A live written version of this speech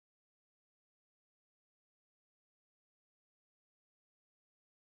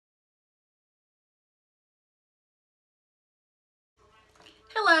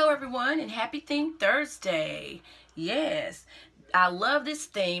Hello everyone and happy Theme Thursday. Yes, I love this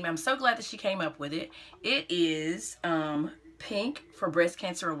theme. I'm so glad that she came up with it. It is pink for Breast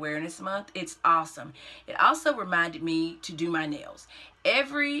Cancer Awareness Month. It's awesome. It also reminded me to do my nails.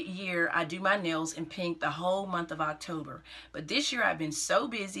 Every year I do my nails in pink the whole month of October. But this year I've been so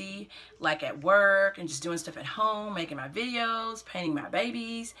busy, like at work and just doing stuff at home, making my videos, painting my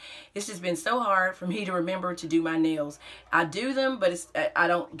babies. It's just been so hard for me to remember to do my nails. I do them, but I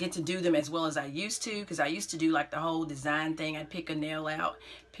don't get to do them as well as I used to, because I used to do like the whole design thing. I'd pick a nail out,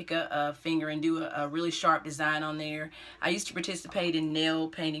 pick a finger and do a really sharp design on there. I used to participate in nail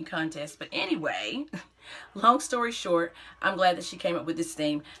painting contests. But anyway, long story short, I'm glad that she came up with this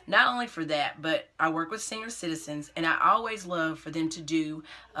theme. Not only for that, but I work with senior citizens, and I always love for them to do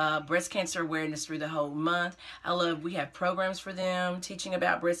breast cancer awareness through the whole month. We have programs for them, teaching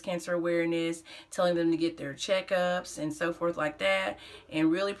about breast cancer awareness, telling them to get their checkups and so forth like that,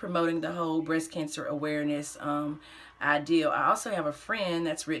 and really promoting the whole breast cancer awareness ideal. I also have a friend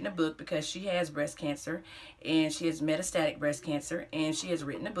that's written a book because she has breast cancer, and she has metastatic breast cancer, and she has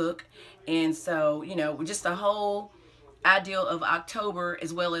written a book. And so, you know, just the whole ideal of October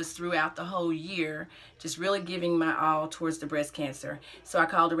as well as throughout the whole year, just really giving my all towards the breast cancer. So I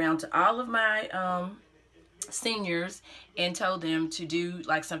called around to all of my seniors and told them to do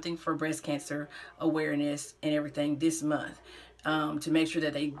like something for breast cancer awareness and everything this month, to make sure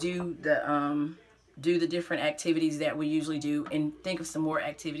that they do the different activities that we usually do, and think of some more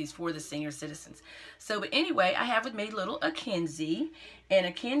activities for the senior citizens. So, but anyway, I have with me little Akenzie, and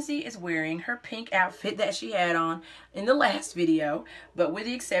Akenzie is wearing her pink outfit that she had on in the last video, but with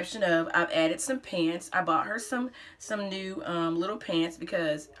the exception of I've added some pants. I bought her some new little pants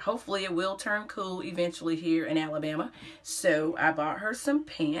because hopefully it will turn cool eventually here in Alabama. So I bought her some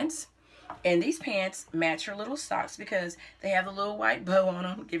pants. And these pants match her little socks because they have the little white bow on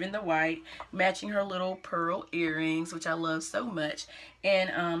them, giving the white, matching her little pearl earrings, which I love so much.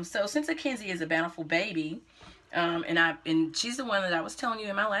 And so since Akenzie is a bountiful baby, and she's the one that I was telling you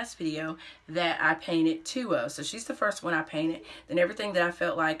in my last video that I painted two of. So she's the first one I painted. Then everything that I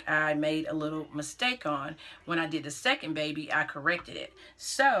felt like I made a little mistake on, when I did the second baby, I corrected it.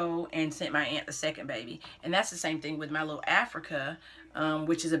 So, and sent my aunt the second baby. And that's the same thing with my little Africa,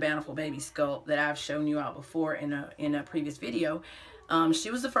 which is a bountiful baby sculpt that I've shown you all before in a previous video.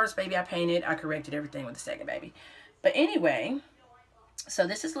 She was the first baby I painted. I corrected everything with the second baby. But anyway, so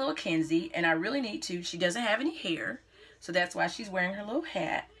this is little Akenzie, and I really need to, she doesn't have any hair, so that's why she's wearing her little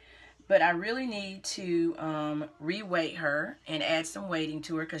hat. But I really need to re-weight her and add some weighting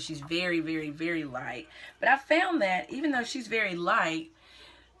to her because she's very, very, very light. But I found that even though she's very light,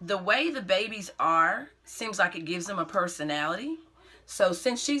 the way the babies are seems like it gives them a personality. So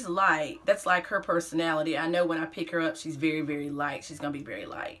since she's light, that's like her personality. I know when I pick her up, she's very, very light. She's going to be very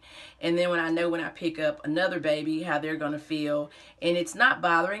light. And then when I pick up another baby, how they're going to feel. And it's not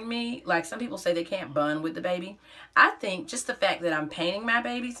bothering me. Like some people say they can't bond with the baby. I think just the fact that I'm painting my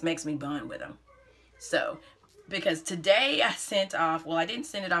babies makes me bond with them. So, because today I sent off, well, I didn't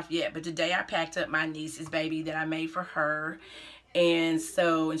send it off yet, but today I packed up my niece's baby that I made for her. And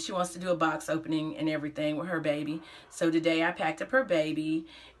so, and she wants to do a box opening and everything with her baby. So today I packed up her baby.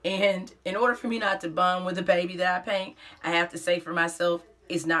 And in order for me not to bond with the baby that I paint, I have to say for myself,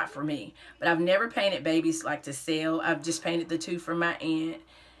 it's not for me. But I've never painted babies like to sell. I've just painted the two for my aunt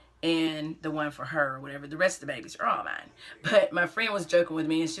and the one for her or whatever. The rest of the babies are all mine. But my friend was joking with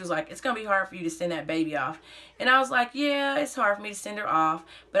me, and she was like, it's going to be hard for you to send that baby off. And I was like, yeah, it's hard for me to send her off,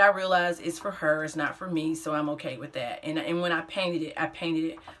 but I realized it's for her, it's not for me, so I'm okay with that. And when I painted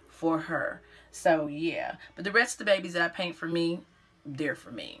it for her. So yeah, but the rest of the babies that I paint for me, they're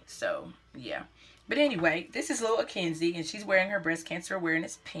for me. So yeah. But anyway, this is little Akenzie, and she's wearing her breast cancer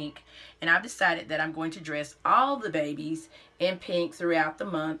awareness pink. And I've decided that I'm going to dress all the babies in pink throughout the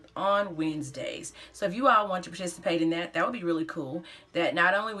month on Wednesdays. So if you all want to participate in that, that would be really cool. That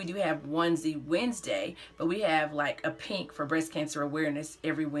not only we do have Onesie Wednesday, but we have like a pink for breast cancer awareness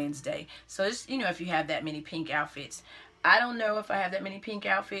every Wednesday. So just, you know, if you have that many pink outfits. I don't know if I have that many pink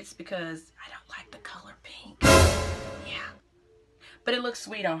outfits because I don't like the color pink. Yeah. But it looks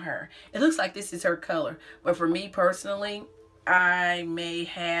sweet on her. It looks like this is her color. But for me personally, I may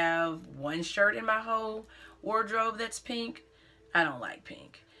have one shirt in my whole wardrobe that's pink. I don't like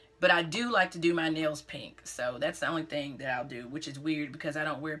pink. But I do like to do my nails pink. So that's the only thing that I'll do, which is weird because I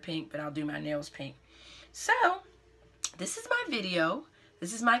don't wear pink, but I'll do my nails pink. So this is my video.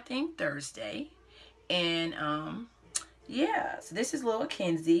 This is my Theme Thursday. And yeah, so this is little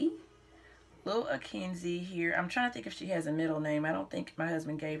Akenzie. Little Akenzie here. I'm trying to think if she has a middle name. I don't think my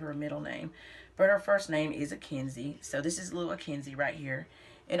husband gave her a middle name, but her first name is Akenzie. So this is little Akenzie right here.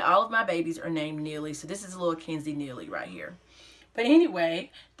 And all of my babies are named Neely. So this is little Kenzie Neely right here. But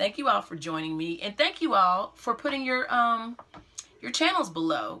anyway, thank you all for joining me. And thank you all for putting your channels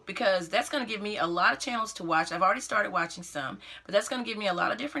below, because that's going to give me a lot of channels to watch. I've already started watching some, but that's going to give me a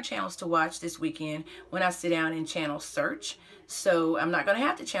lot of different channels to watch this weekend when I sit down and channel search. So I'm not going to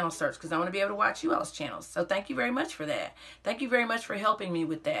have to channel search because I want to be able to watch you all's channels. So thank you very much for that. Thank you very much for helping me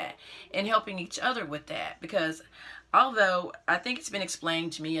with that and helping each other with that, because although I think it's been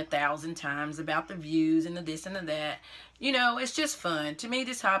explained to me 1,000 times about the views and the this and the that, you know, it's just fun. To me,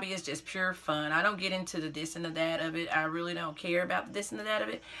 this hobby is just pure fun. I don't get into the this and the that of it. I really don't care about the this and the that of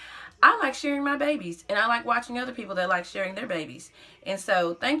it. I like sharing my babies, and I like watching other people that like sharing their babies. And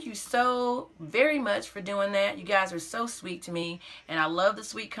so thank you so very much for doing that. You guys are so sweet to me, and I love the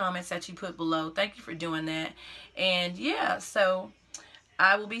sweet comments that you put below. Thank you for doing that. And yeah, so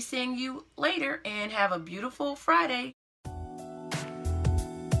I will be seeing you later, and have a beautiful Friday.